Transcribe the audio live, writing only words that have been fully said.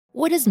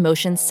What does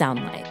motion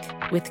sound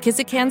like? With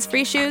Kizikans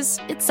free shoes,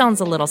 it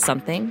sounds a little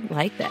something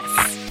like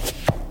this.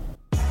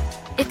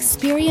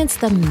 Experience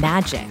the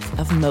magic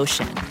of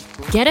motion.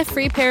 Get a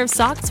free pair of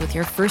socks with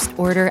your first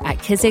order at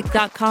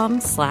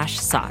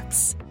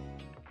kizik.com/socks.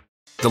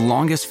 The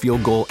longest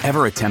field goal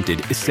ever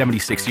attempted is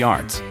 76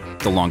 yards.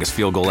 The longest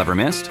field goal ever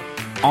missed?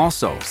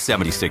 Also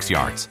 76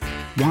 yards.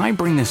 Why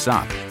bring this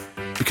up?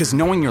 Because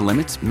knowing your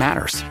limits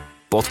matters,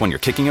 both when you're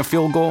kicking a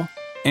field goal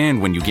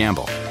and when you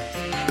gamble.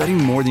 Betting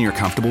more than you're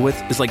comfortable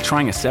with is like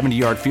trying a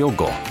 70-yard field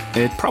goal.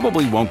 It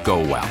probably won't go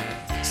well.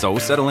 So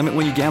set a limit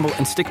when you gamble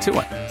and stick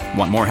to it.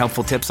 Want more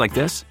helpful tips like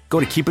this?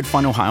 Go to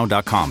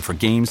keepitfunohio.com for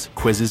games,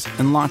 quizzes,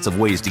 and lots of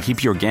ways to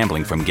keep your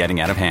gambling from getting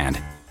out of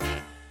hand.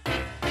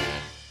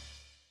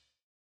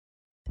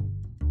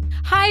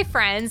 Hi,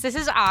 friends. This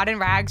is Odd and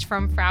Rags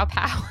from Frau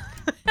Pow.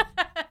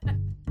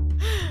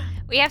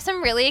 We have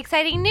some really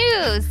exciting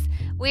news.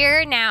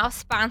 We're now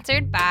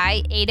sponsored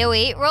by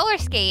 808 Roller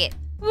Skate.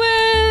 Woo!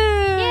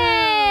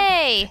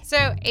 Yay!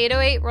 So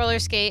 808 Roller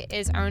Skate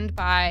is owned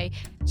by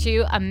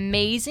two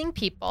amazing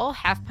people,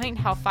 Half Pint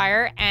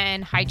Hellfire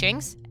and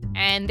Hijinks,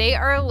 and they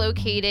are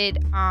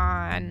located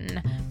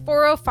on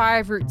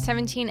 405 Route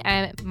 17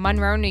 at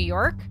Monroe, New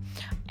York.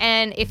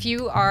 And if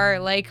you are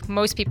like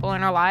most people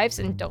in our lives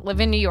and don't live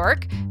in New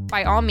York,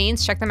 by all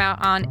means, check them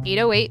out on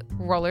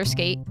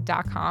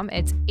 808rollerskate.com.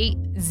 It's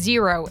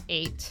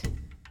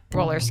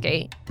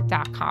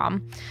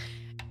 808rollerskate.com.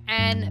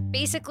 And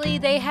basically,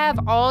 they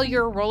have all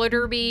your roller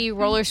derby,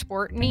 roller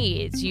sport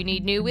needs. You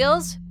need new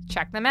wheels?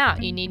 Check them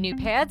out. You need new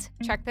pads?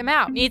 Check them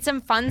out. Need some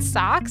fun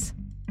socks?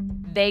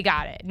 They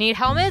got it. Need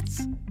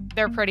helmets?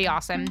 They're pretty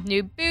awesome.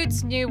 New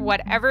boots, new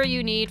whatever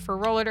you need for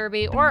roller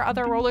derby or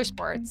other roller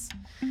sports.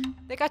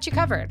 They got you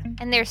covered.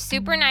 And they're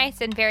super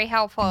nice and very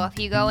helpful. If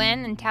you go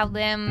in and tell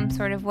them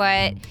sort of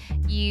what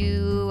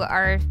you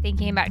are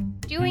thinking about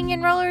doing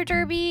in roller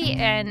derby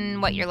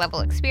and what your level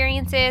of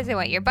experience is and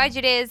what your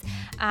budget is,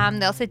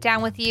 they'll sit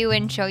down with you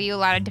and show you a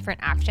lot of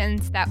different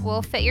options that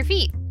will fit your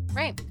feet.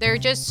 Right. They're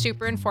just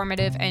super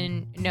informative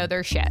and know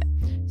their shit.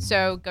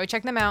 So go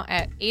check them out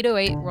at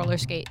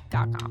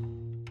 808rollerskate.com.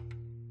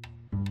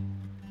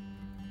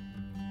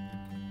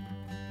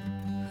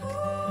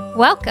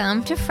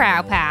 Welcome to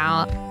Frau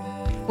Pow.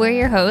 We're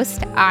your hosts,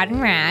 Odd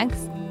and Rags,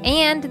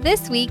 and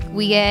this week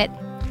we get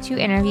to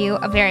interview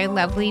a very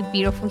lovely,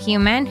 beautiful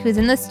human who's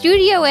in the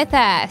studio with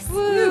us.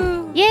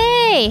 Woo!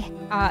 Yay!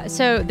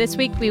 So this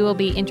week we will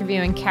be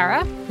interviewing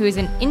Kara, who is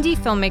an indie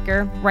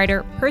filmmaker,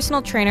 writer,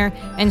 personal trainer,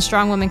 and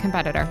strong woman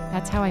competitor.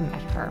 That's how I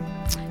met her.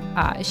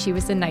 She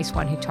was the nice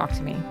one who talked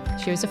to me.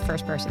 She was the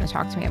first person to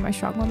talk to me at my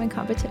strong woman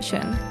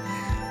competition.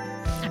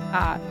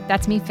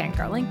 That's me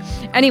fangirling.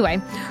 Anyway,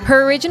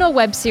 her original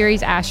web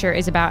series, Asher,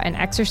 is about an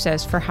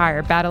exorcist for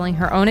hire battling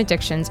her own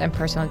addictions and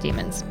personal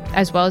demons,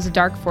 as well as the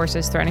dark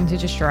forces threatening to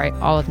destroy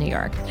all of New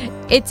York.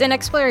 It's an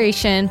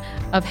exploration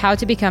of how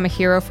to become a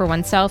hero for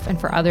oneself and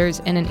for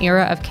others in an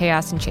era of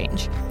chaos and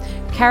change.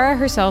 Kara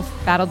herself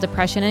battled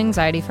depression and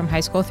anxiety from high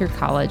school through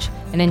college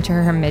and into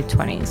her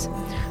mid-20s.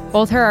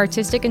 Both her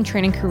artistic and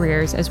training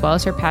careers, as well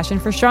as her passion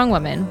for strong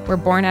women, were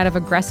born out of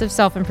aggressive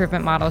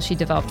self-improvement models she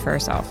developed for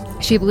herself.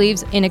 She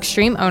believes in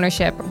extreme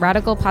ownership,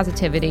 radical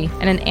positivity,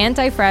 and an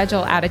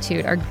anti-fragile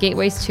attitude are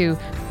gateways to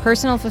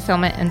personal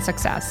fulfillment and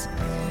success.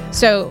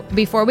 So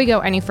before we go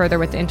any further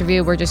with the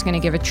interview, we're just going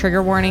to give a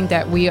trigger warning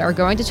that we are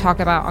going to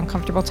talk about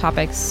uncomfortable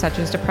topics such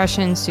as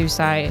depression,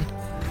 suicide,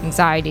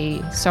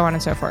 anxiety, so on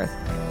and so forth.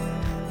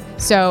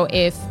 So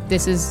if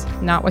this is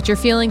not what you're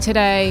feeling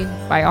today,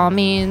 by all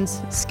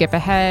means, skip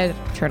ahead,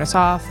 turn us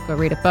off, go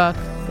read a book,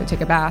 go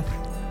take a bath,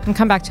 and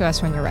come back to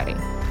us when you're ready.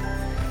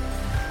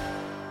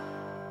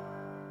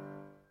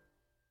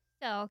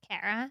 So,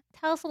 Kara,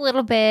 tell us a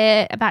little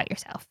bit about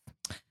yourself.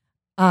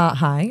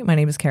 Hi, my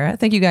name is Kara.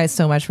 Thank you guys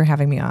so much for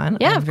having me on.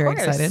 Yeah, I'm very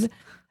course. excited.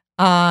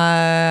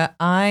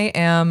 I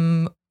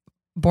am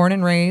born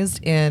and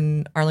raised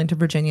in Arlington,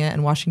 Virginia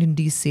and Washington,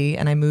 D.C.,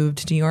 and I moved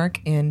to New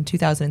York in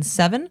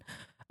 2007.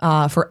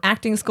 For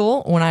acting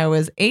school when I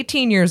was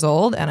 18 years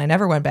old, and I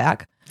never went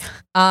back.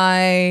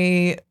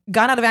 I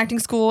got out of acting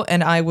school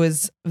and I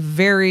was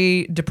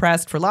very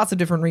depressed for lots of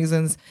different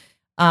reasons.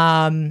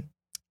 And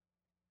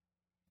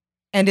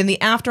in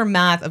the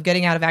aftermath of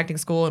getting out of acting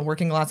school and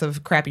working lots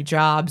of crappy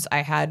jobs, I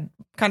had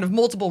kind of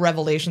multiple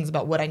revelations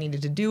about what I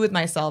needed to do with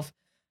myself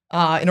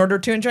in order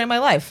to enjoy my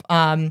life.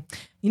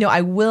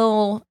 I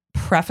will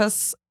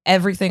preface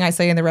everything I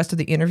say in the rest of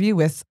the interview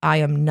with, I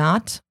am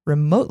not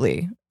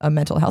remotely a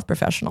mental health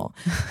professional.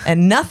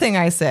 And nothing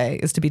I say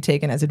is to be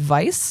taken as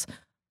advice,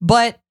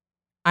 but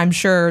I'm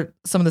sure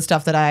some of the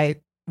stuff that I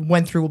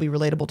went through will be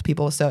relatable to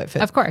people. So if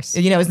it, Of course.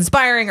 is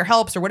inspiring or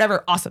helps or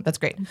whatever, awesome. That's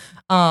great.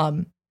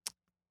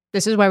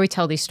 This is why we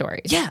tell these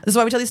stories. Yeah, this is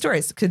why we tell these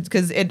stories.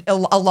 Because a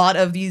lot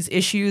of these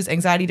issues,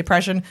 anxiety,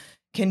 depression,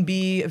 can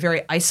be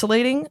very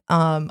isolating.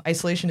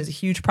 Isolation is a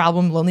huge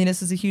problem.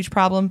 Loneliness is a huge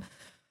problem.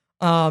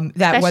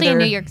 Especially in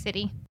New York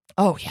City.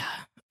 Oh, yeah.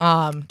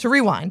 To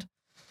rewind,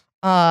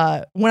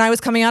 when I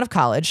was coming out of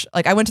college,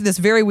 like I went to this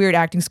very weird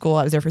acting school.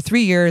 I was there for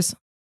 3 years.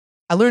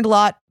 I learned a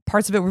lot.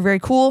 Parts of it were very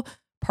cool.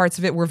 Parts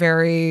of it were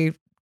very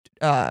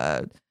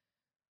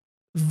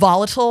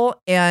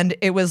volatile, and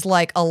it was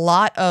like a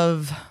lot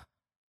of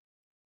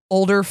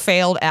older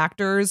failed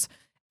actors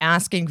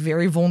asking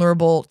very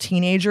vulnerable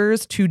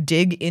teenagers to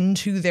dig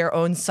into their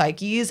own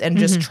psyches and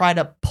just try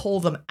to pull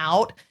them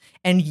out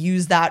and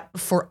use that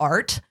for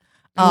art.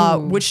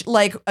 Which,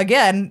 like,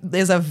 again,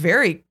 is a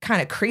very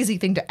kind of crazy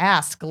thing to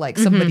ask, like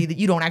somebody that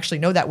you don't actually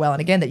know that well.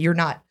 And again, that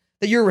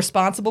you're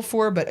responsible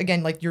for. But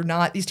again, like,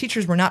 these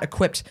teachers were not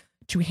equipped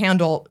to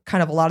handle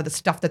kind of a lot of the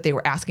stuff that they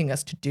were asking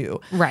us to do.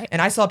 Right. And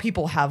I saw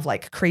people have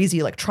like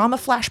crazy like trauma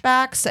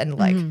flashbacks and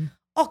like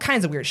all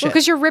kinds of weird shit.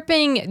 Because you're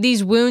ripping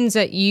these wounds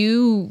that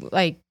you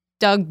like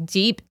dug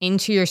deep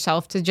into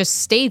yourself to just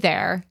stay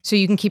there so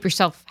you can keep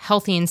yourself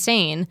healthy and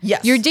sane.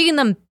 Yes. You're digging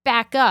them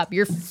back up.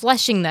 You're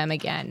fleshing them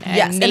again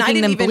and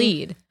making them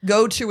bleed.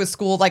 Go to a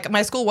school, like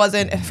my school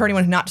wasn't, for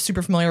anyone not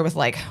super familiar with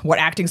like what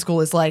acting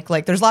school is like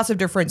there's lots of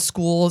different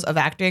schools of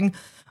acting.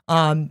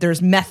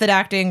 There's method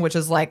acting, which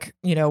is like,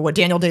 you know, what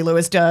Daniel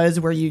Day-Lewis does,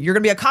 where you're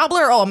going to be a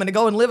cobbler. Oh, I'm going to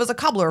go and live as a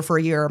cobbler for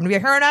a year. I'm going to be a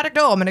heroin addict.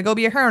 Oh, I'm going to go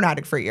be a heroin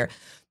addict for a year.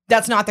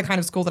 That's not the kind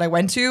of school that I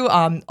went to.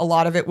 A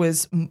lot of it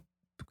was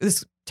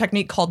this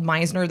technique called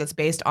Meisner that's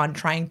based on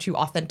trying to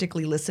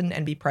authentically listen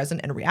and be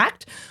present and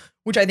react,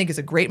 which I think is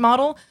a great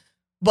model.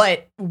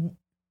 But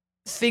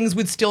things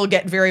would still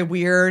get very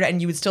weird, and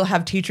you would still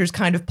have teachers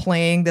kind of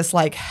playing this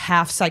like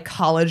half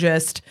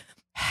psychologist,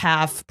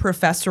 half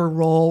professor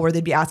role where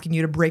they'd be asking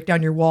you to break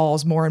down your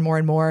walls more and more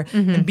and more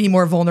and be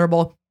more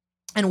vulnerable.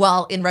 And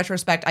while in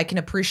retrospect, I can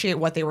appreciate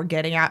what they were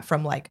getting at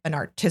from like an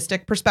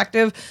artistic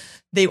perspective,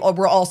 they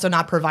were also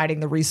not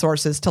providing the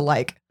resources to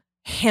like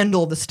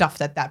handle the stuff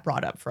that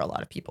brought up for a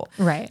lot of people.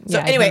 Right. So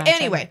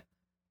anyway,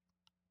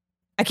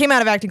 I came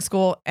out of acting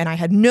school and I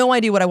had no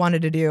idea what I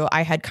wanted to do.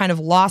 I had kind of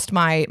lost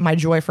my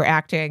joy for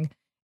acting.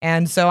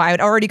 And so I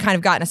had already kind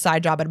of gotten a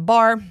side job at a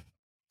bar.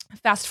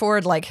 Fast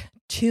forward like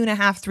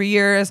 2.5, 3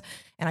 years,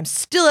 and I'm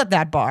still at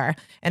that bar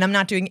and I'm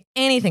not doing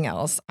anything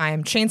else.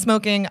 I'm chain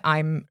smoking.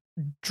 I'm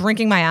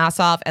drinking my ass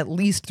off at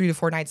least 3 to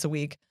 4 nights a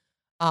week,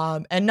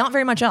 and not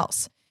very much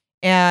else.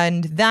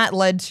 And that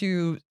led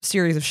to a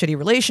series of shitty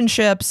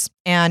relationships.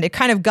 And it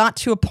kind of got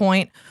to a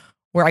point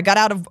where I got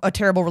out of a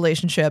terrible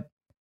relationship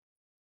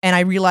and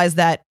I realized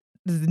that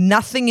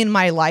nothing in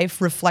my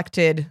life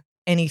reflected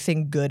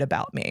anything good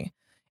about me.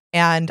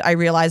 And I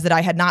realized that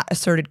I had not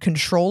asserted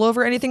control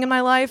over anything in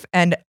my life,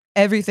 and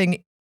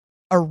everything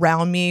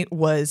around me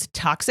was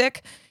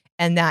toxic,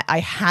 and that I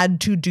had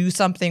to do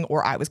something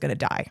or I was going to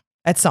die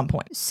at some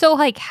point. So,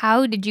 like,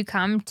 how did you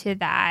come to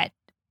that?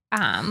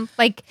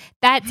 Like,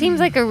 that seems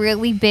like a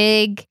really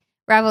big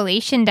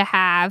revelation to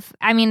have.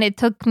 I mean, it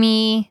took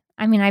me,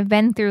 I've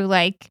been through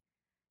like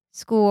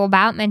school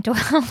about mental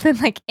health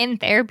and like in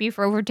therapy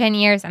for over 10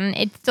 years. And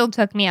it still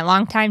took me a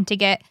long time to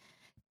get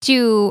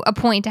to a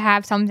point to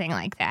have something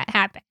like that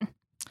happen.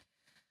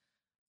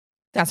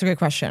 That's a good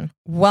question.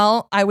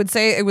 Well, I would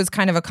say it was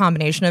kind of a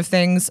combination of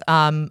things.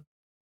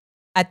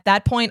 At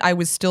that point, I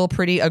was still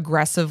pretty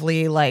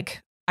aggressively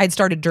like, I'd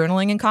started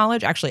journaling in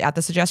college, actually at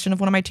the suggestion of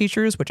one of my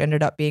teachers, which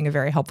ended up being a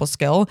very helpful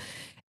skill.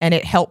 And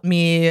it helped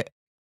me.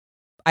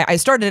 I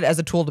started it as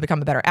a tool to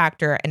become a better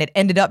actor, and it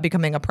ended up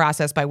becoming a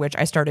process by which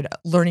I started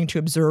learning to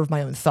observe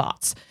my own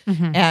thoughts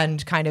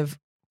and kind of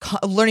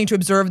learning to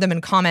observe them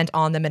and comment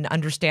on them and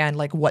understand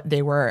like what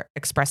they were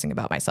expressing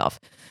about myself.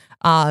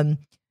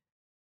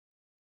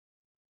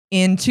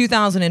 In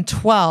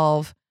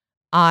 2012,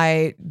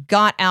 I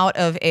got out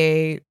of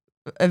a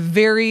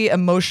very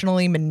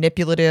emotionally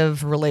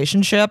manipulative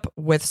relationship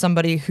with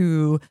somebody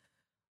who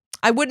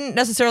I wouldn't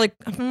necessarily,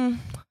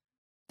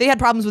 they had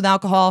problems with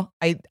alcohol.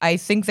 I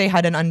think they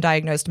had an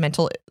undiagnosed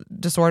mental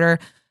disorder.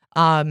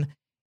 And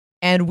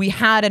we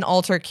had an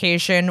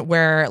altercation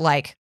where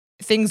like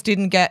things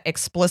didn't get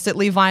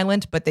explicitly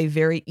violent, but they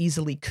very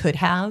easily could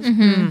have.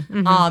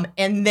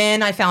 And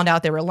then I found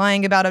out they were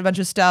lying about a bunch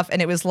of stuff,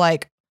 and it was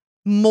like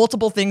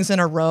multiple things in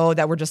a row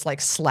that were just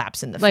like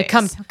slaps in the face.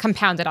 Like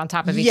compounded on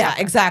top of each other.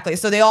 Yeah, exactly.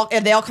 So they all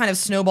kind of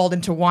snowballed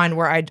into one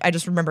where I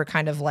just remember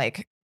kind of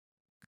like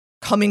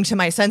coming to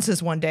my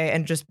senses one day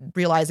and just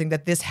realizing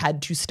that this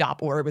had to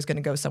stop or it was going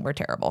to go somewhere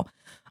terrible.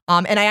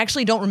 And I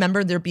actually don't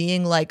remember there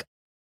being like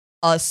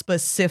a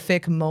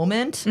specific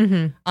moment.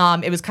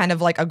 It was kind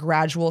of like a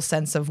gradual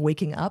sense of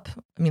waking up.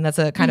 I mean, that's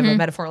a kind of a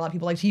metaphor a lot of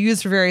people like to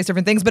use for various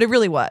different things, but it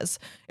really was.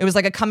 It was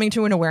like a coming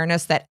to an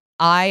awareness that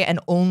I and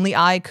only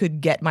I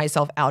could get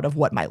myself out of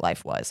what my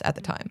life was at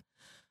the time.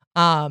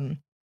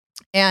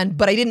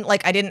 But I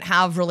didn't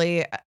have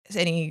really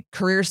any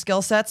career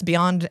skill sets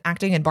beyond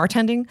acting and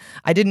bartending.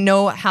 I didn't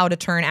know how to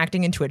turn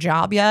acting into a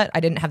job yet.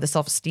 I didn't have the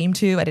self-esteem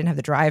to, I didn't have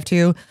the drive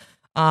to.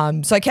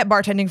 So I kept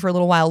bartending for a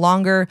little while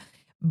longer.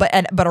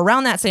 But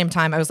around that same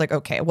time, I was like,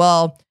 okay,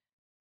 well,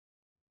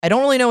 I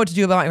don't really know what to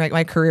do about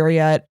my career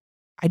yet.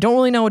 I don't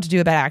really know what to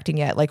do about acting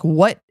yet. Like,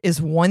 what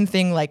is one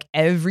thing like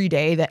every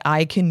day that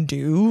I can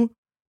do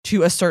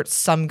to assert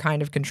some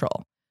kind of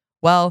control?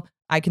 Well,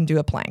 I can do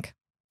a plank.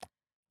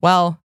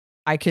 Well,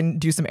 I can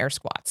do some air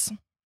squats.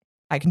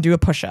 I can do a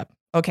push-up.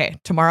 Okay,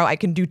 tomorrow I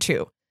can do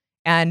 2.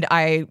 And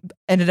I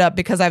ended up,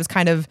 because I was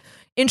kind of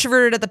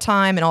introverted at the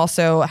time and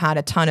also had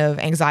a ton of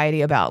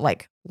anxiety about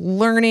like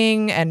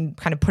learning and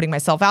kind of putting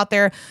myself out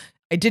there.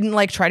 I didn't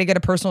like try to get a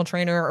personal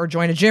trainer or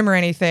join a gym or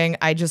anything.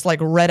 I just like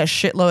read a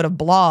shitload of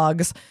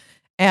blogs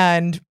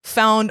and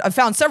I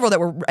found several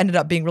that ended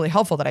up being really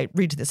helpful that I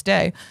read to this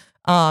day.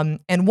 And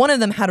one of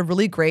them had a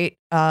really great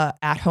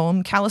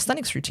at-home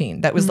calisthenics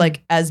routine that was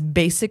like as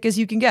basic as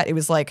you can get. It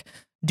was like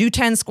do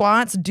 10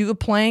 squats, do a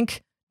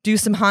plank, do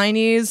some high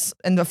knees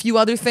and a few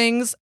other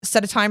things,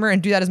 set a timer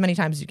and do that as many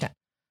times as you can.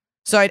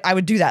 So I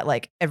would do that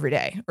like every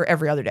day or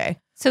every other day.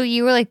 So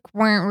you were like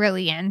weren't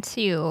really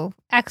into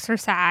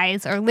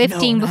exercise or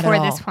lifting before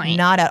this point?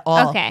 Not at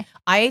all. Okay.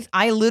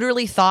 I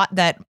literally thought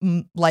that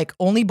like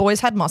only boys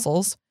had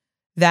muscles,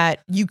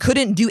 that you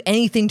couldn't do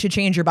anything to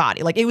change your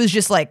body. Like it was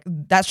just like,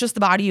 that's just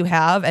the body you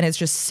have and it's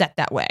just set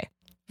that way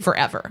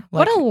forever.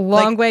 What a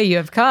long way you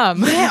have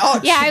come. Yeah,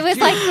 Yeah, I was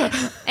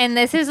like, and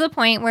this is the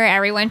point where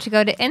everyone should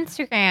go to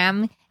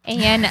Instagram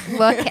and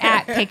look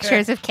at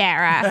pictures of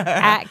Kara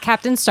At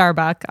Captain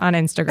Starbuck on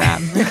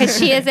Instagram. because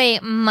she is a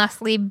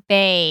muscly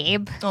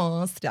babe.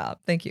 Oh,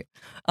 stop. Thank you.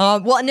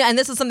 Well, and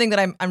this is something that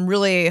I'm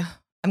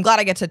glad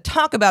I get to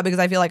talk about because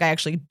I feel like I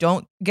actually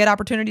don't get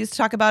opportunities to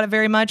talk about it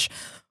very much.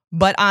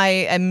 But I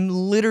am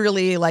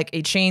literally like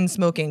a chain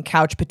smoking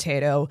couch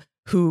potato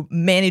who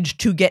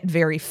managed to get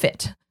very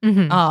fit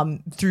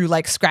through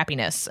like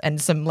scrappiness and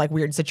some like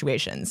weird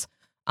situations.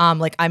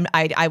 Like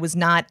I was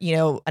not,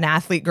 an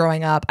athlete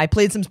growing up. I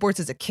played some sports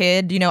as a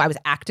kid, I was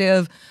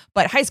active,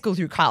 but high school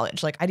through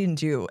college, like I didn't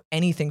do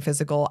anything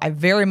physical. I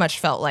very much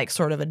felt like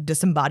sort of a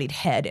disembodied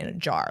head in a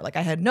jar. Like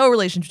I had no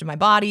relationship to my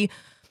body.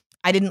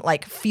 I didn't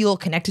like feel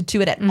connected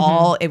to it at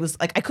all. It was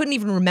like, I couldn't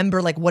even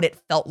remember like what it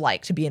felt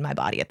like to be in my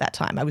body at that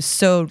time. I was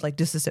so like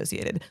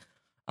disassociated.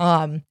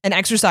 And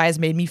exercise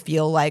made me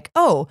feel like,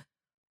 oh,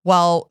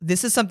 well,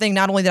 this is something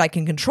not only that I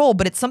can control,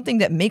 but it's something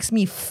that makes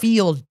me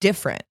feel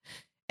different.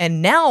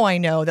 And now I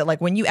know that like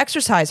when you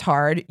exercise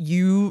hard,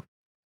 you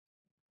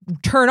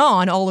turn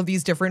on all of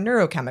these different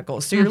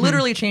neurochemicals. So you're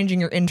literally changing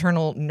your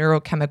internal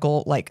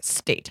neurochemical like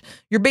state.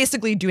 You're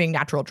basically doing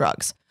natural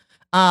drugs.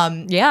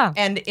 Yeah.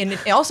 And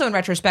also in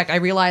retrospect, I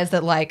realized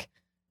that like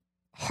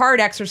hard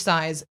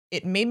exercise,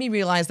 it made me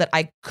realize that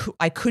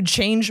I could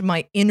change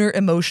my inner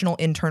emotional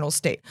internal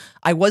state.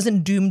 I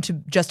wasn't doomed to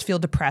just feel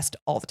depressed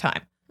all the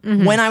time.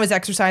 When I was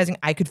exercising,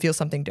 I could feel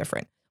something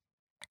different.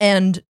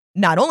 And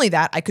not only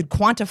that, I could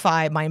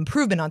quantify my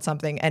improvement on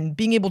something, and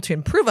being able to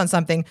improve on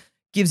something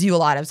gives you a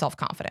lot of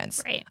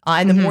self-confidence. Right.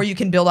 And the more you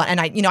can build on, and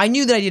I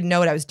knew that I didn't know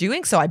what I was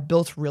doing, so I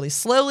built really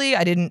slowly.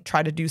 I didn't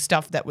try to do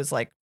stuff that was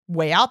like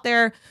way out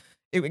there.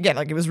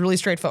 It was really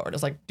straightforward. It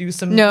was like do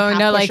some no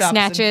like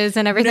snatches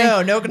and everything.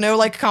 No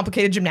like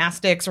complicated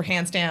gymnastics or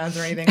handstands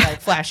or anything like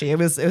flashy. It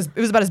was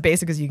about as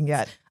basic as you can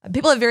get.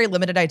 People have very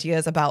limited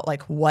ideas about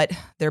like what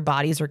their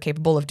bodies are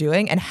capable of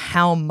doing and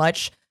how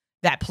much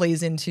that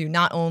plays into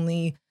not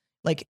only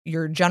like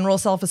your general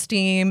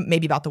self-esteem,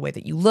 maybe about the way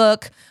that you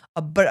look,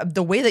 but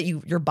the way that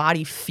your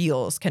body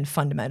feels can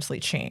fundamentally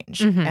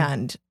change.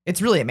 And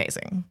it's really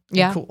amazing.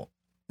 Yeah. And cool.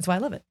 That's why I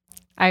love it.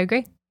 I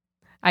agree.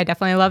 I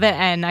definitely love it.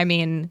 And I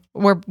mean,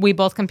 we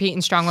both compete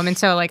in strong women.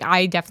 So like,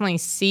 I definitely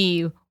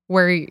see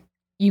where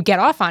you get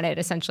off on it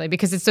essentially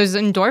because it's those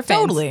endorphins.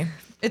 Totally.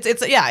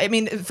 It's yeah. I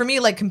mean, for me,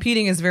 like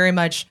competing is very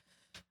much,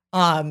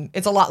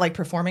 it's a lot like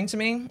performing to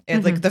me.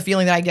 It's like the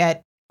feeling that I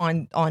get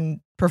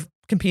on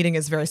competing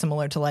is very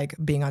similar to like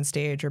being on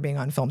stage or being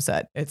on film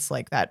set. It's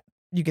like that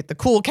you get the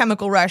cool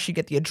chemical rush, you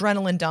get the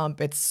adrenaline dump.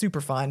 It's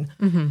super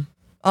fun.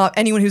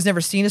 Anyone who's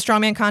never seen a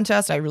strongman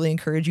contest, I really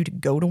encourage you to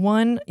go to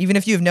one, even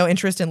if you have no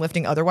interest in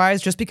lifting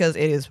otherwise, just because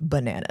it is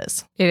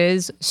bananas. It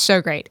is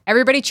so great.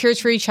 Everybody cheers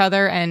for each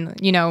other. And,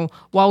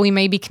 while we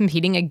may be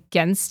competing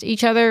against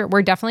each other,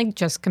 we're definitely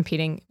just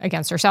competing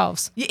against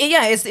ourselves.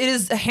 Yeah, it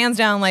is hands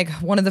down like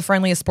one of the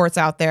friendliest sports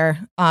out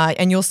there.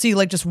 And you'll see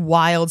like just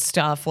wild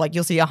stuff. Like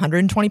you'll see a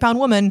 120-pound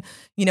woman,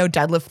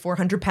 deadlift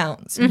 400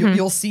 pounds.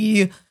 You'll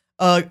see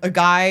a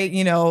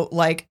guy,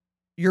 like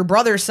your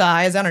brother's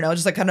size, I don't know,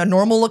 just like kind of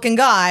normal looking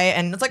guy.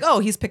 And it's like, oh,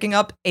 he's picking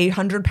up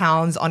 800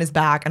 pounds on his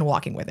back and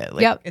walking with it.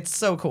 Like, It's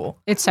so cool.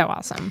 It's so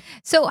awesome.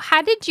 So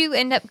how did you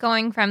end up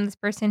going from this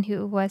person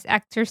who was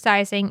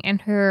exercising in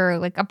her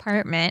like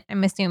apartment,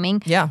 I'm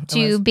assuming,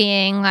 to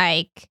being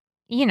like,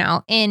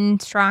 in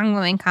strong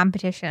women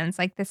competitions,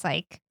 like this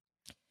like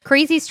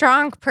crazy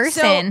strong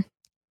person?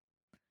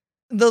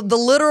 So the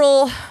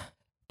literal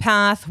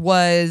path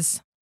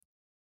was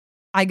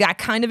I got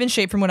kind of in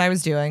shape from what I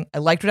was doing. I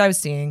liked what I was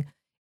seeing.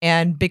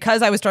 And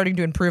because I was starting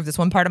to improve this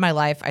one part of my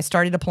life, I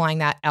started applying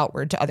that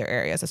outward to other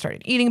areas. I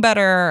started eating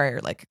better, or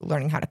like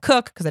learning how to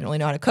cook because I didn't really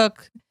know how to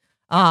cook.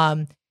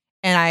 And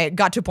I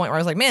got to a point where I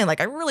was like, man,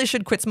 like I really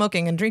should quit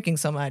smoking and drinking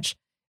so much.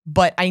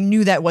 But I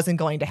knew that wasn't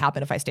going to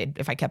happen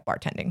if I kept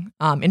bartending.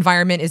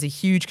 Environment is a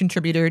huge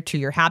contributor to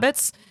your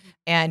habits.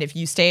 And if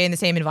you stay in the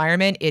same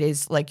environment, it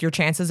is like your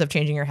chances of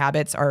changing your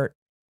habits are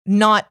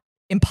not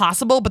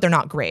impossible, but they're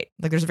not great.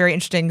 Like there's a very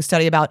interesting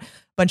study about a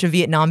bunch of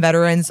Vietnam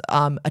veterans,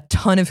 a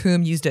ton of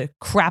whom used a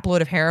crap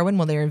load of heroin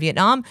while they were in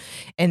Vietnam,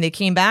 and they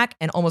came back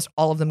and almost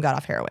all of them got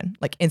off heroin,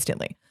 like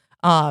instantly.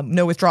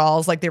 No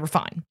withdrawals, like they were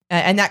fine.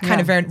 And that kind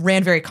of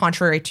ran very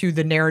contrary to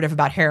the narrative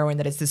about heroin,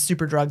 that it's this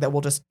super drug that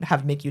will just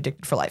make you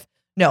addicted for life.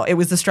 No, it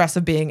was the stress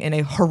of being in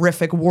a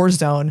horrific war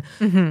zone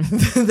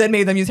that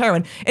made them use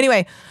heroin.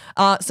 Anyway,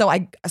 so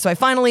I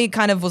finally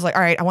kind of was like,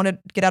 all right, I want to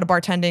get out of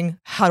bartending.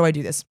 How do I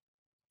do this?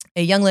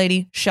 A young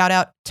lady, shout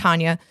out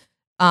Tanya,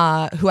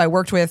 who I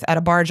worked with at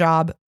a bar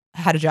job,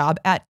 had a job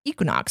at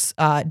Equinox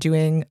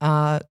doing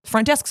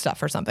front desk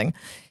stuff or something.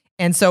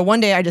 And so one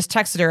day I just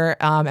texted her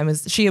and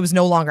she was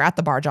no longer at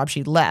the bar job.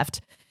 She'd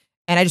left.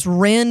 And I just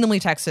randomly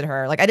texted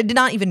her. Like I did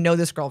not even know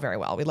this girl very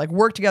well. We like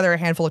worked together a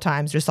handful of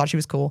times, just thought she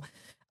was cool.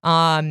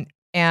 And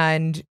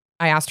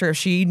I asked her if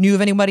she knew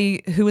of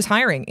anybody who was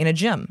hiring in a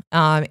gym.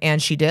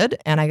 And she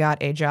did. And I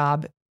got a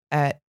job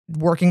at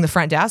working the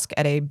front desk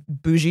at a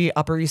bougie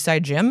Upper East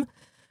Side gym.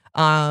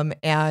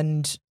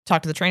 And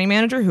talked to the training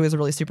manager, who is a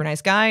really super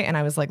nice guy. And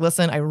I was like,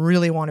 listen, I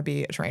really want to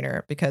be a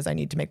trainer because I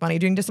need to make money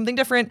doing just something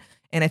different.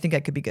 And I think I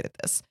could be good at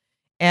this.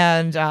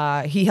 And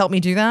he helped me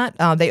do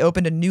that. They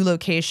opened a new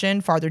location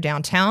farther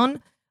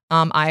downtown.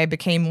 I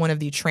became one of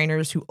the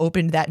trainers who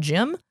opened that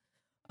gym.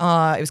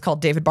 It was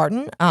called David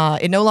Barton.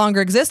 It no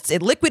longer exists.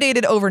 It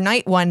liquidated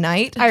overnight one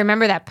night. I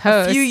remember that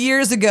post. A few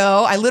years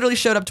ago, I literally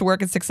showed up to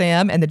work at 6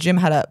 a.m. and the gym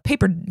had a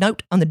paper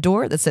note on the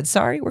door that said,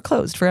 sorry, we're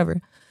closed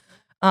forever.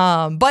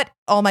 But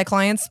all my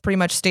clients pretty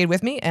much stayed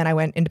with me and I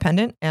went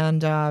independent.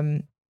 And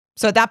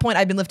so at that point,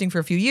 I'd been lifting for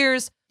a few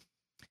years.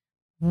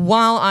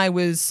 While I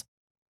was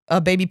a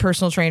baby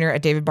personal trainer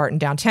at David Barton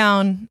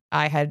downtown,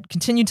 I had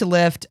continued to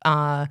lift.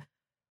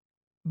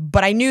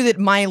 But I knew that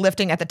my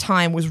lifting at the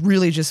time was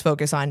really just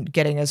focused on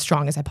getting as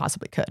strong as I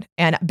possibly could.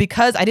 And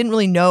because I didn't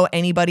really know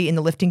anybody in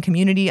the lifting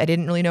community, I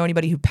didn't really know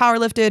anybody who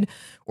powerlifted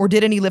or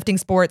did any lifting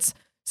sports.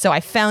 So I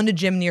found a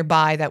gym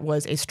nearby that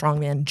was a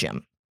strongman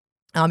gym.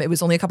 It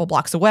was only a couple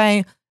blocks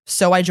away.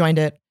 So I joined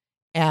it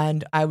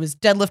and I was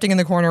deadlifting in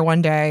the corner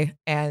one day.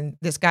 And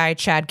this guy,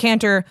 Chad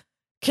Cantor,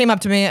 came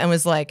up to me and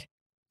was like,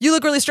 you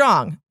look really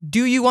strong.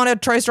 Do you want to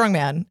try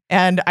strongman?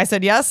 And I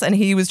said yes. And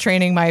he was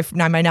training my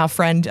now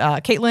friend,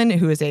 Caitlin,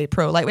 who is a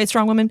pro lightweight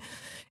strongwoman.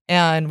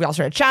 And we all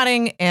started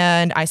chatting.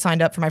 And I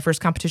signed up for my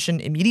first competition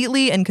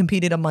immediately and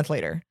competed a month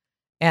later.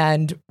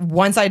 And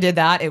once I did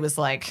that, it was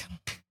like,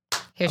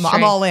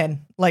 I'm all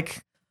in.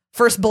 Like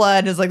first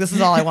blood is like, this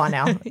is all I want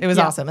now. It was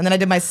awesome. And then I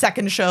did my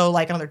second show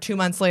like another 2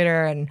 months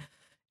later. And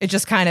it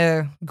just kind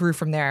of grew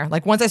from there.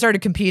 Like once I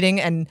started competing,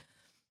 and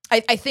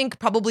I think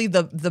probably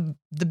the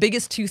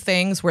biggest two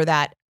things were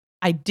that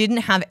I didn't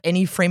have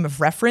any frame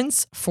of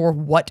reference for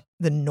what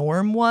the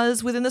norm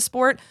was within the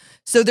sport.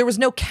 So there was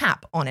no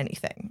cap on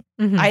anything.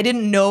 Mm-hmm. I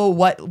didn't know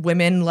what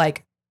women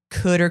like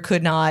could or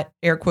could not,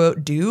 air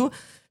quote, do.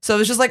 So it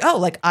was just like, oh,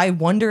 like I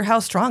wonder how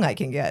strong I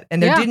can get.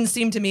 And there didn't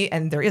seem to me,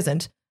 and there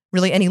isn't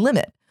really any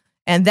limit.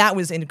 And that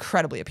was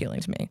incredibly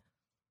appealing to me.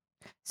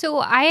 So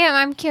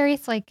I'm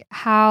curious, like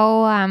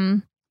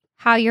how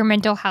your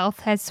mental health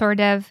has sort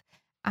of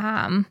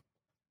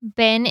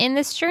been in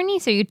this journey.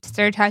 So you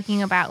started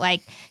talking about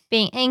like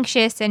being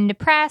anxious and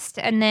depressed,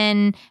 and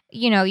then,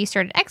 you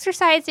started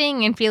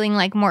exercising and feeling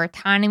like more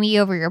autonomy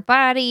over your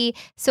body.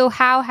 So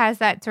how has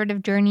that sort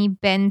of journey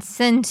been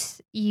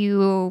since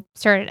you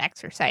started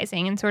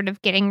exercising and sort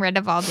of getting rid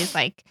of all these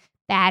like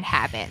bad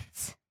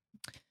habits?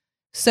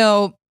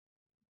 So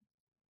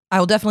I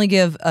will definitely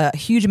give a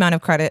huge amount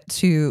of credit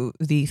to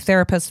the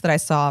therapist that I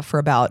saw for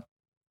about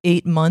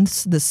 8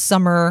 months, this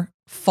summer,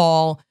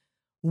 fall,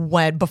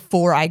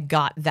 before I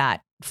got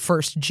that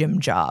first gym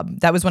job.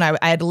 That was when I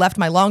had left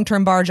my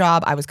long-term bar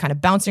job. I was kind of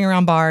bouncing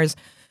around bars.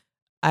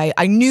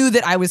 I knew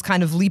that I was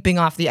kind of leaping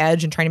off the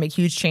edge and trying to make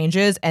huge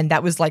changes. And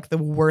that was like the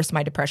worst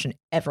my depression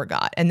ever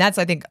got. And that's,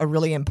 I think, a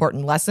really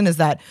important lesson, is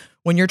that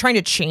when you're trying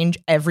to change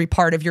every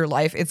part of your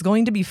life, it's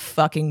going to be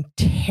fucking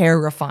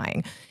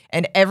terrifying.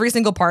 And every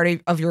single part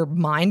of your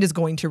mind is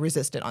going to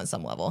resist it on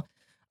some level.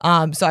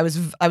 So I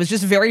was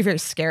just very, very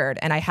scared.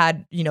 And I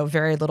had,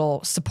 very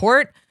little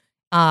support.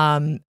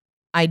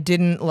 I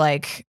didn't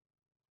like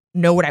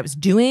know what I was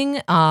doing.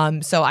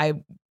 So I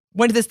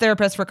went to this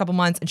therapist for a couple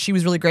months, and she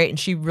was really great. And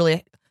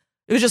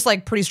it was just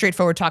like pretty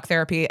straightforward talk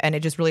therapy. And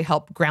it just really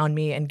helped ground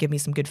me and give me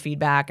some good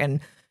feedback. And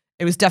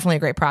it was definitely a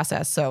great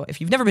process. So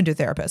if you've never been to a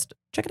therapist,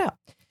 check it out.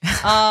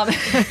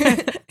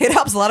 It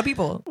helps a lot of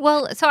people.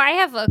 Well, so I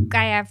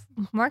have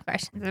more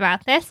questions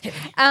about this.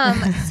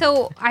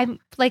 So I'm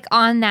like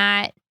on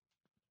that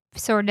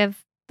sort of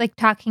like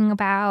talking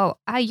about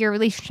your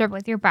relationship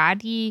with your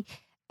body.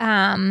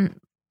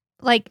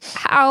 Like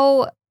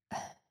how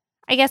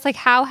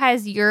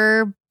has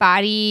your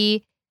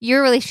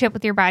relationship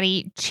with your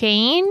body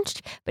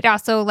changed, but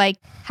also like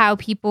how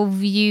people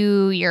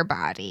view your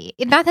body?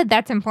 Not that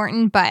that's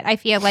important, but I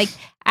feel like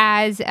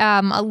as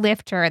a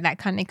lifter, that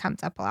kind of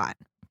comes up a lot.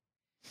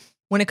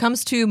 When it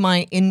comes to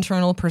my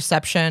internal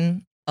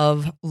perception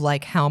of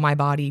like how my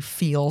body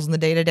feels in the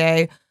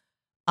day-to-day,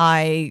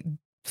 I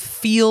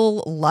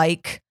feel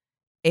like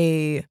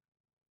a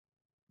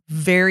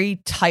very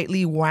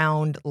tightly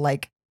wound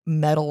like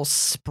metal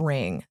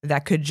spring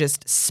that could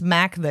just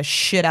smack the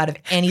shit out of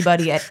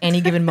anybody at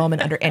any given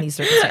moment under any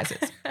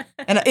circumstances.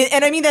 And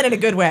I mean that in a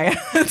good way.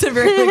 It's a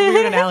very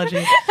weird analogy.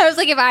 I was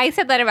like, if I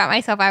said that about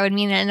myself, I would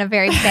mean it in a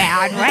very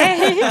bad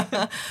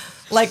way.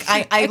 Like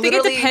I think it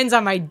literally depends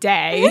on my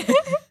day.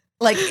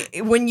 like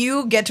when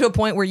you get to a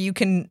point where you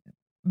can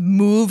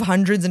move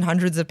hundreds and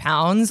hundreds of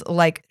pounds,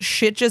 like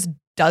shit just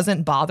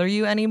doesn't bother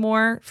you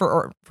anymore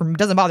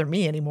doesn't bother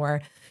me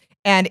anymore.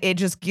 And it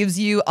just gives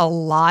you a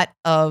lot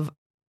of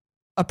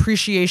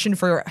appreciation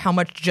for how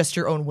much just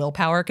your own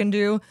willpower can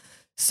do.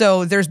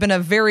 So there's been a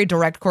very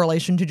direct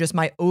correlation to just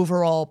my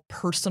overall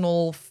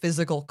personal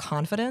physical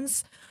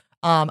confidence.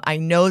 I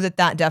know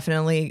that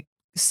definitely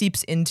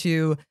seeps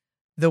into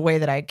the way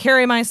that I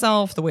carry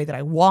myself, the way that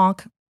I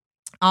walk.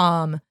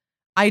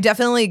 I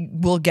definitely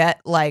will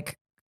get like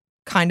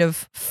kind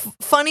of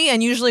funny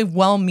and usually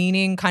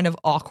well-meaning kind of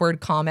awkward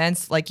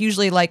comments. Like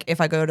usually like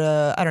if I go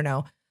to, I don't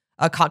know,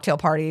 a cocktail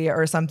party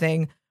or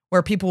something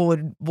where people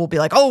will be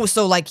like, oh,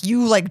 so like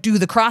you like do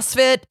the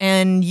CrossFit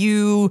and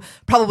you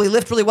probably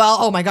lift really well.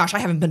 Oh my gosh, I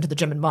haven't been to the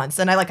gym in months.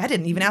 And I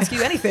didn't even ask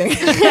you anything. You're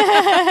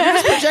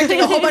just projecting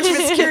a whole bunch of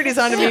insecurities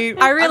onto me.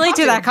 I relate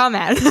to that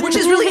comment. Which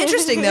is really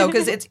interesting though,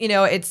 because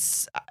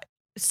it's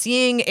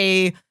seeing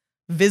a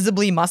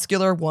visibly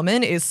muscular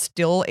woman is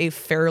still a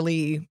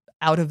fairly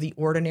out of the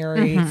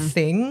ordinary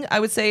thing, I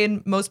would say,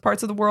 in most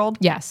parts of the world.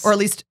 Yes. Or at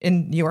least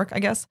in New York, I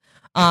guess.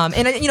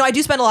 And I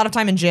do spend a lot of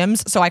time in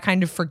gyms, so I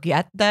kind of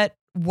forget that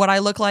what I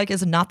look like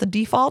is not the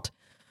default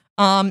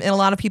in a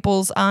lot of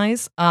people's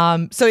eyes.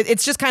 So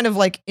it's just kind of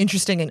like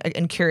interesting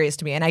and curious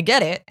to me, and I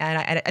get it,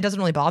 and it doesn't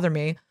really bother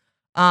me.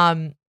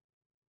 I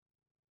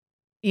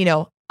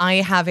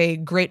have a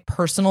great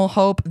personal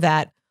hope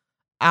that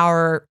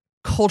our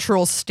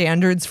cultural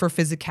standards for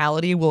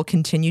physicality will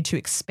continue to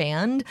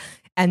expand,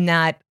 and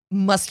that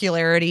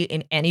muscularity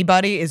in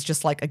anybody is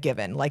just like a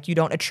given. Like you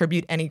don't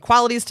attribute any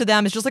qualities to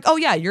them. It's just like, oh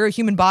yeah, you're a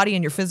human body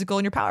and you're physical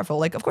and you're powerful.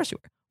 Like, of course you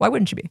are. Why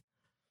wouldn't you be?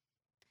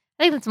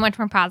 I think that's a much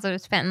more positive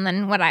spin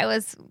than what I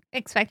was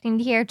expecting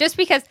to hear. Just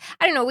because,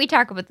 I don't know, we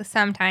talk about this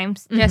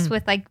sometimes just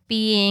with like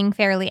being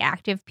fairly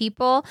active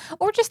people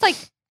or just like,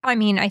 I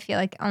mean, I feel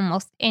like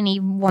almost any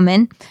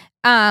woman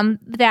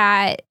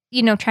that,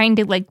 trying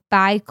to like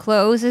buy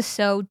clothes is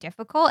so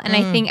difficult. And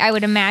I think I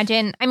would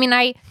imagine, I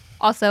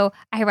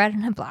read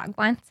in a blog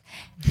once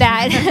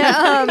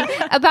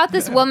that about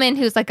this woman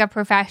who's like a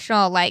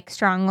professional, like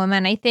strong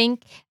woman, I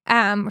think,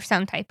 or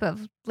some type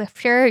of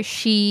lifter.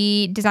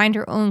 She designed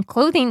her own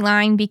clothing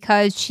line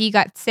because she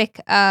got sick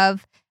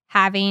of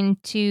having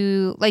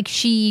to, like,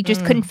 she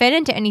just couldn't fit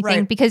into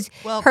anything because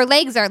her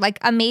legs are like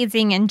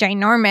amazing and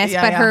ginormous,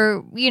 but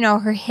her,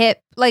 her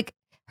hip, like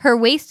her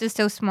waist is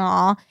so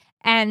small.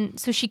 And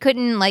so she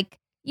couldn't like,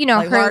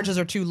 like her larges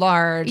are too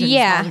large. And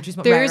yeah, are too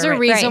small. There's a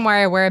reason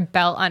why I wear a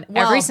belt on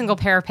every single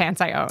pair of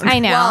pants I own. I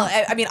know.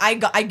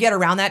 Well, I get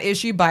around that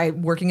issue by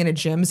working in a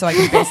gym, so I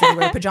can basically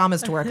wear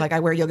pajamas to work. Like I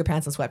wear yoga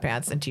pants and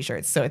sweatpants and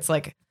t-shirts. So it's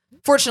like,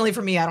 fortunately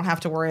for me, I don't have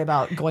to worry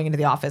about going into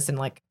the office and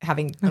like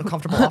having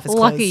uncomfortable office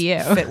clothes. Lucky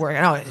you. Fit work.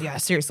 Oh yeah,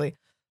 seriously.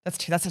 That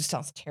just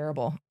sounds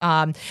terrible.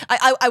 I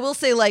will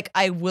say, like,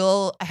 I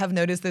have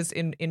noticed this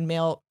in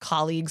male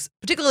colleagues,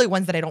 particularly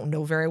ones that I don't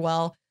know very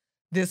well.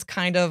 This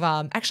kind of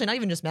actually not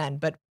even just men,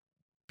 but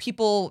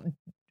people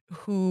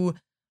who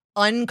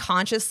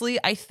unconsciously,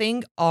 I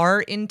think, are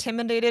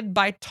intimidated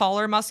by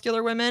taller,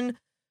 muscular women,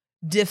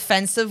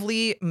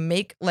 defensively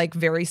make like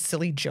very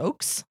silly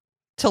jokes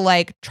to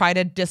like try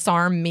to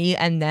disarm me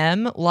and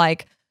them.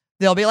 Like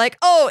they'll be like,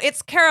 "Oh,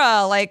 it's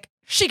Kara, like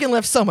she can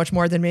lift so much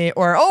more than me,"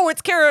 or "Oh,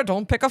 it's Kara,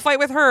 don't pick a fight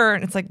with her."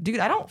 And it's like, dude,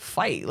 I don't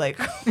fight. Like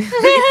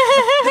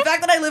the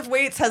fact that I lift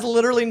weights has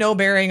literally no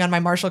bearing on my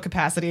martial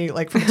capacity,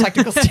 like from a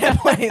technical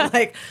standpoint.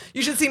 Like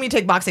you should see me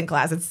take boxing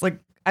class. It's like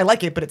I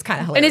like it, but it's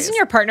kind of hilarious. And isn't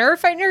your partner a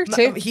fighter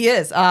too? He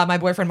is. My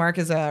boyfriend Mark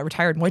is a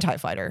retired Muay Thai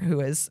fighter who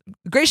has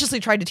graciously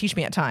tried to teach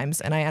me at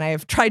times, and I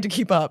have tried to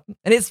keep up.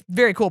 And it's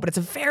very cool, but it's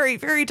a very,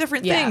 very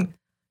different thing.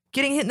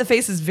 Getting hit in the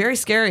face is very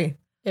scary.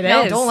 It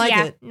no, is. Don't like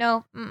it.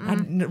 No.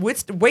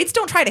 Weights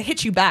don't try to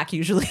hit you back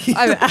usually.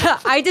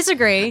 I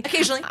disagree.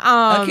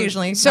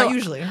 Occasionally, so not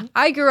usually.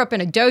 I grew up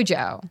in a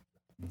dojo.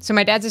 So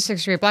my dad's a 6th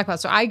degree black belt.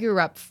 So I grew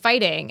up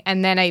fighting,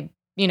 and then I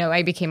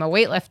became a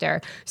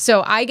weightlifter.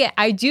 So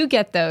I do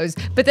get those,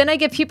 but then I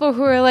get people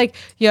who are like,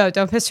 "Yo,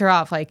 don't piss her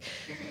off. Like,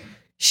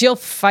 she'll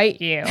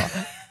fight you."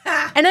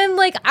 And I'm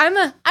like, I'm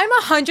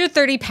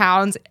 130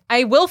 pounds.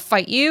 I will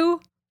fight you,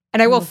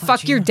 and I will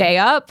fuck your day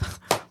up.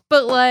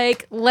 But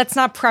like, let's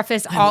not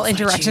preface all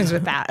interactions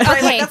with that.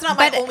 Okay, like, that's not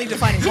my only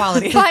defining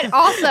quality. But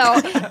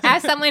also,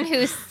 as someone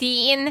who's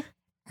seen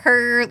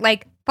her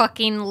like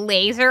fucking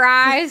laser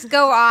eyes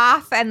go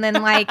off, and then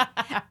like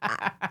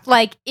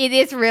it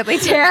is really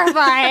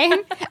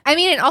terrifying. I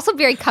mean, and also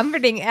very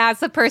comforting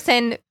as a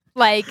person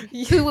like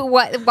who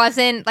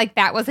wasn't like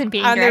that wasn't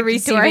being on the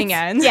receiving towards.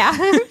 end. Yeah.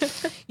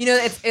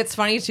 It's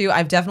funny too.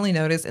 I've definitely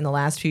noticed in the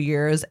last few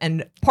years,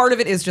 and part of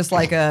it is just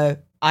like a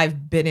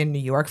I've been in New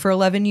York for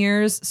 11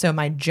 years, so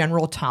my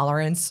general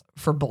tolerance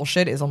for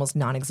bullshit is almost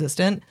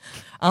non-existent.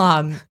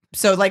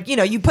 So like, you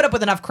know, you put up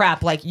with enough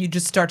crap, like you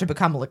just start to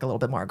become like a little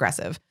bit more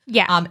aggressive.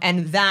 Yeah.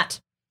 And that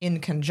in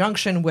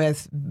conjunction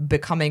with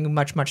becoming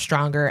much, much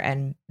stronger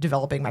and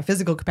developing my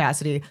physical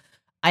capacity,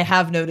 I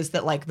have noticed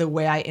that like the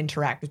way I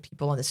interact with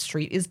people on the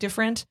street is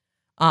different.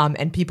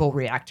 And people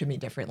react to me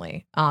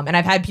differently. And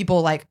I've had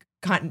people like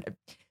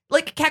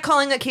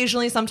catcalling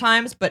occasionally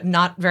sometimes, but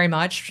not very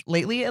much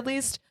lately, at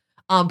least.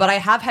 But I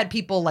have had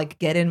people like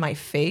get in my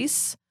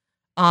face,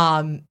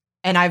 and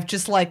I've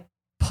just like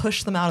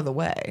pushed them out of the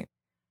way,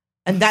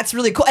 and that's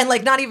really cool. And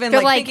like not even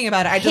like thinking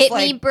about it, I just hit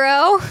like me,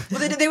 bro.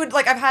 Well, they would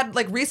like I've had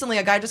like recently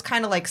a guy just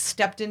kind of like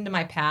stepped into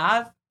my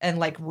path and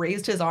like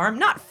raised his arm,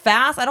 not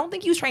fast. I don't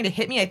think he was trying to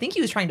hit me. I think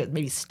he was trying to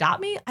maybe stop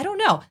me. I don't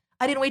know.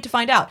 I didn't wait to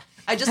find out.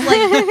 I just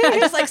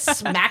like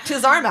smacked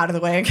his arm out of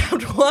the way and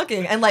kept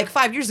walking. And like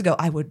 5 years ago,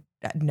 I would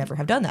never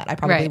have done that. I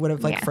probably would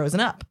have like frozen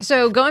up.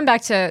 So going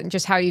back to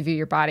just how you view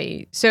your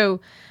body.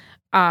 So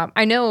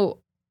I know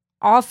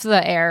off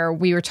the air,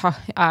 we were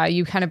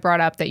you kind of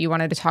brought up that you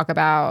wanted to talk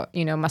about,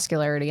 you know,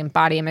 muscularity and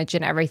body image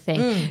and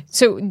everything.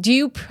 So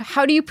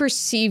how do you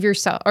perceive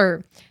yourself,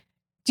 or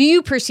do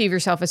you perceive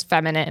yourself as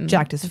feminine?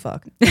 Jacked as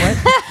fuck. What?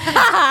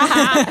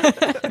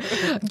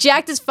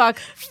 Jacked as fuck,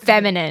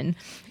 feminine.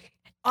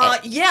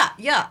 Yeah.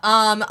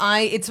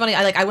 It's funny.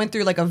 I went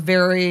through like I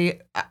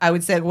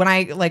would say when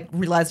I like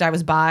realized I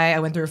was bi, I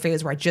went through a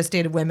phase where I just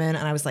dated women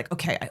and I was like,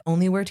 okay, I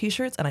only wear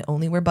t-shirts and I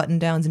only wear button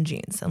downs and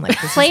jeans. And like,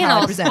 this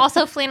flannels, is how I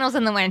also flannels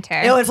in the winter.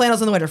 And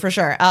flannels in the winter for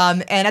sure.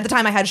 And at the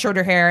time I had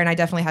shorter hair and I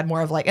definitely had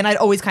more of like, and I'd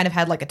always kind of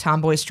had like a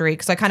tomboy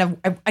streak. So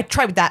I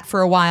tried that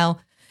for a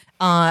while.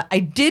 I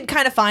did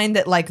kind of find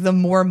that like the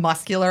more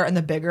muscular and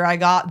the bigger I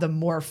got, the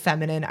more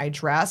feminine I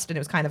dressed, and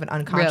it was kind of an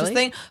unconscious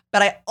thing.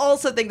 But I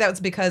also think that was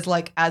because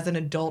like as an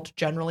adult,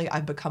 generally,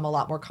 I've become a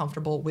lot more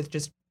comfortable with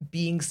just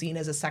being seen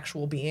as a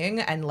sexual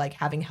being and like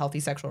having healthy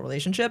sexual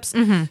relationships.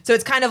 So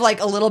it's kind of like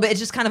a little bit, it's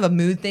just kind of a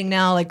mood thing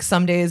now. Like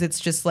some days it's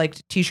just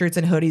like t-shirts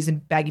and hoodies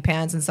and baggy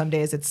pants, and some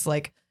days it's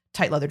like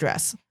tight leather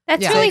dress.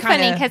 That's really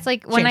funny because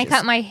like when I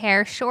cut my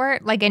hair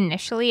short, like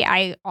initially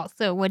I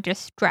also would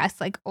just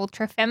dress like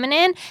ultra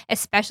feminine,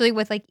 especially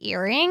with like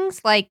earrings,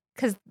 like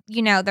because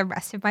you know the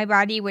rest of my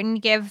body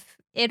wouldn't give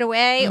it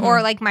away,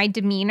 or like my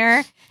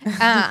demeanor.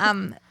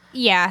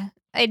 Yeah,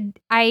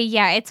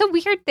 it's a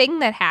weird thing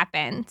that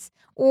happens,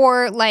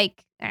 or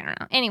like I don't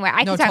know. Anyway,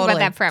 I can talk about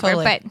that forever.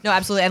 Totally. But no,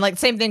 absolutely. And like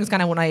same thing was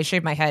kind of when I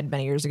shaved my head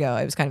many years ago.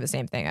 It was kind of the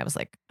same thing. I was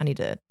like, I need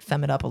to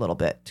femme it up a little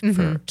bit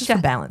for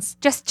balance.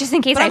 Just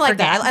in case but I I'm like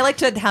forget. that. I like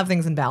to have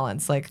things in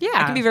balance. Like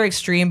I can be very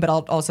extreme, but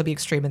I'll also be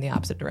extreme in the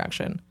opposite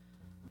direction.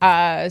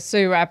 So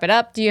you wrap it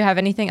up. Do you have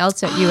anything else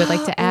that you would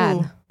like to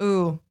add?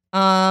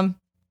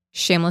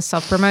 Shameless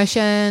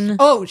self-promotion.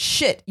 Oh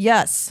shit.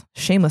 Yes.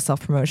 Shameless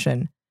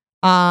self-promotion.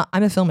 I'm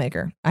a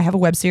filmmaker. I have a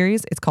web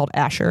series. It's called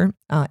Asher.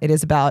 It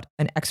is about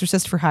an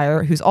exorcist for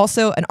hire who's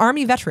also an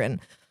Army veteran.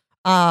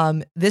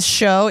 This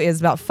show is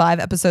about 5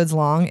 episodes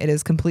long. It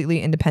is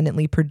completely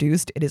independently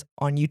produced. It is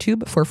on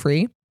YouTube for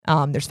free.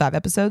 There's 5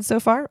 episodes so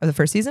far of the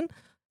first season.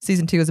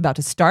 Season 2 is about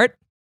to start.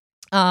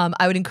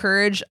 I would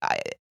encourage,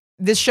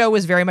 this show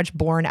was very much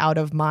born out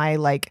of my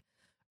like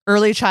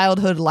early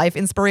childhood life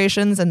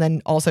inspirations, and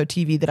then also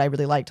TV that I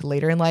really liked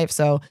later in life.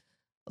 So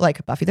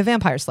like Buffy the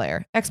Vampire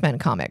Slayer, X-Men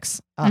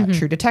comics,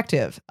 True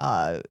Detective,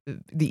 The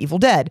Evil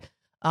Dead.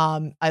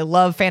 I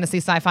love fantasy,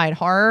 sci-fi, and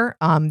horror.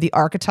 The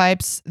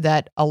archetypes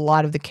that a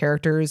lot of the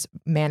characters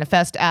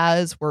manifest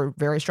as were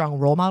very strong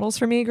role models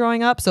for me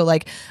growing up. So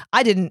like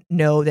I didn't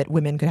know that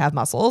women could have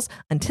muscles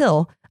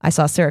until I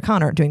saw Sarah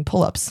Connor doing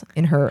pull-ups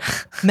in her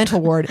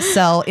mental ward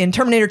cell in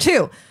Terminator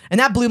 2. And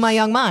that blew my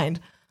young mind.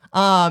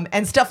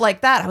 And stuff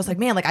like that. I was like,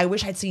 man, like I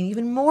wish I'd seen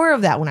even more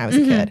of that when I was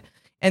a kid.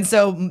 And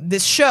so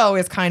this show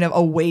is kind of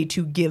a way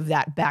to give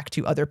that back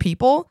to other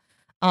people,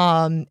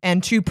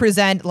 and to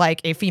present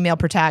like a female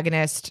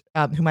protagonist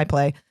whom I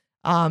play,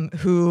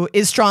 who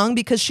is strong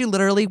because she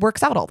literally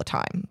works out all the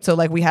time. So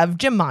like we have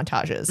gym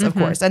montages, of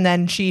course, and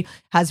then she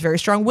has very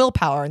strong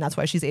willpower, and that's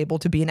why she's able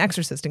to be an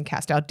exorcist and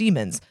cast out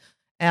demons.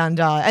 And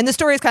the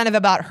story is kind of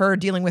about her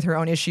dealing with her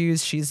own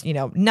issues. She's, you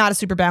know, not a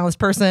super balanced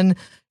person.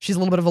 She's a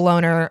little bit of a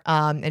loner,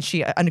 and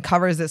she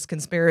uncovers this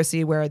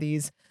conspiracy where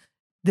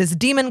this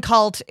demon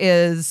cult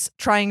is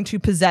trying to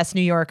possess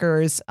New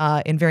Yorkers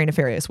in very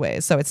nefarious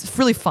ways. So it's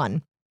really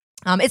fun.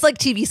 It's like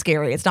TV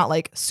scary. It's not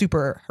like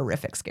super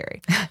horrific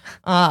scary.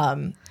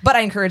 But I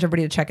encourage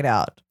everybody to check it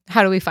out.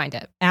 How do we find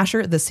it?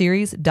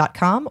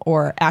 AsherTheSeries.com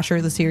or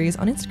Asher the Series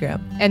on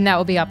Instagram. And that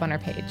will be up on our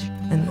page.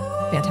 And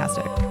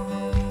fantastic.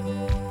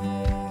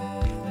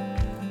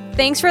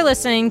 Thanks for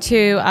listening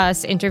to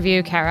us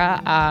interview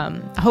Kara.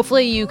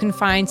 Hopefully you can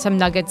find some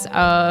nuggets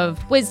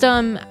of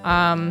wisdom.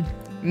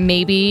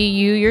 Maybe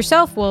you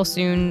yourself will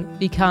soon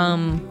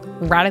become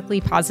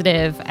radically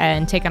positive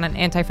and take on an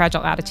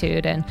anti-fragile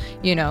attitude and,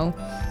 you know,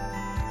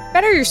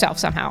 better yourself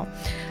somehow.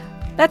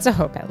 That's a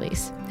hope, at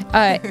least.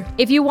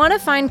 If you want to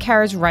find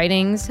Kara's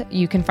writings,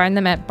 you can find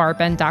them at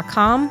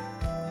barbend.com.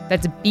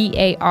 That's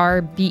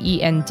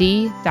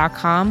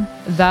BARBEND.com.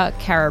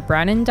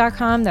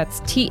 TheCaraBrennan.com.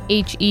 That's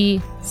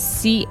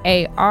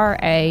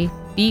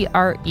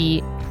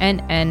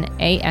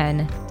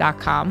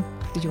TheCaraBrennan.com.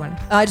 Did you want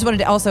to? I just wanted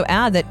to also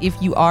add that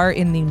if you are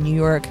in the New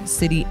York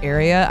City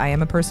area, I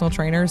am a personal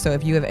trainer. So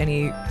if you have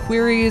any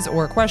queries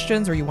or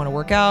questions, or you want to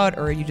work out,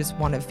 or you just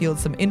want to field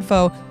some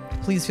info,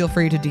 please feel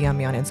free to DM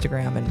me on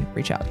Instagram and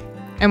reach out.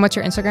 And what's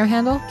your Instagram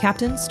handle?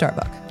 Captain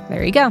Starbuck.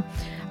 There you go.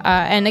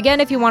 And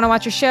again, if you want to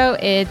watch a show,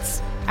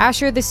 it's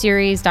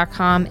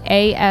AsherTheSeries.com,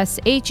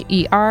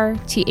 ASHERTHE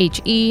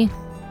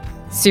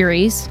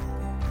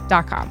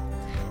series.com.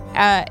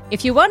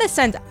 If you want to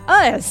send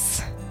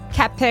us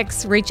cat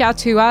pics, reach out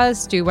to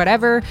us, do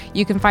whatever.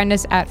 You can find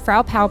us at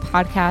Frau Pal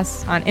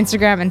Podcasts on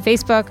Instagram and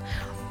Facebook,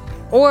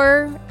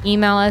 or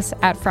email us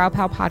at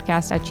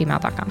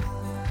fraupaupodcast@gmail.com.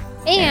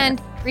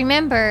 And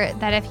remember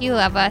that if you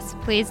love us,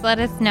 please let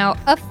us know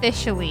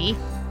officially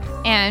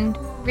and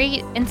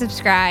rate and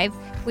subscribe.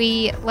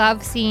 We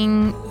love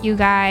seeing you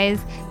guys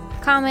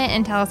comment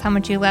and tell us how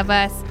much you love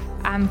us,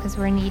 because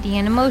we're needy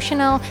and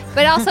emotional,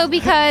 but also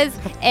because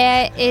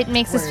it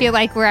makes us feel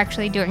like we're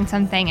actually doing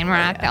something and we're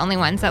not the only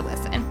ones that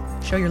listen.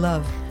 Show your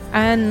love.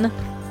 And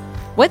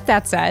with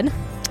that said,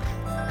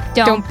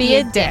 don't be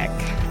a dick.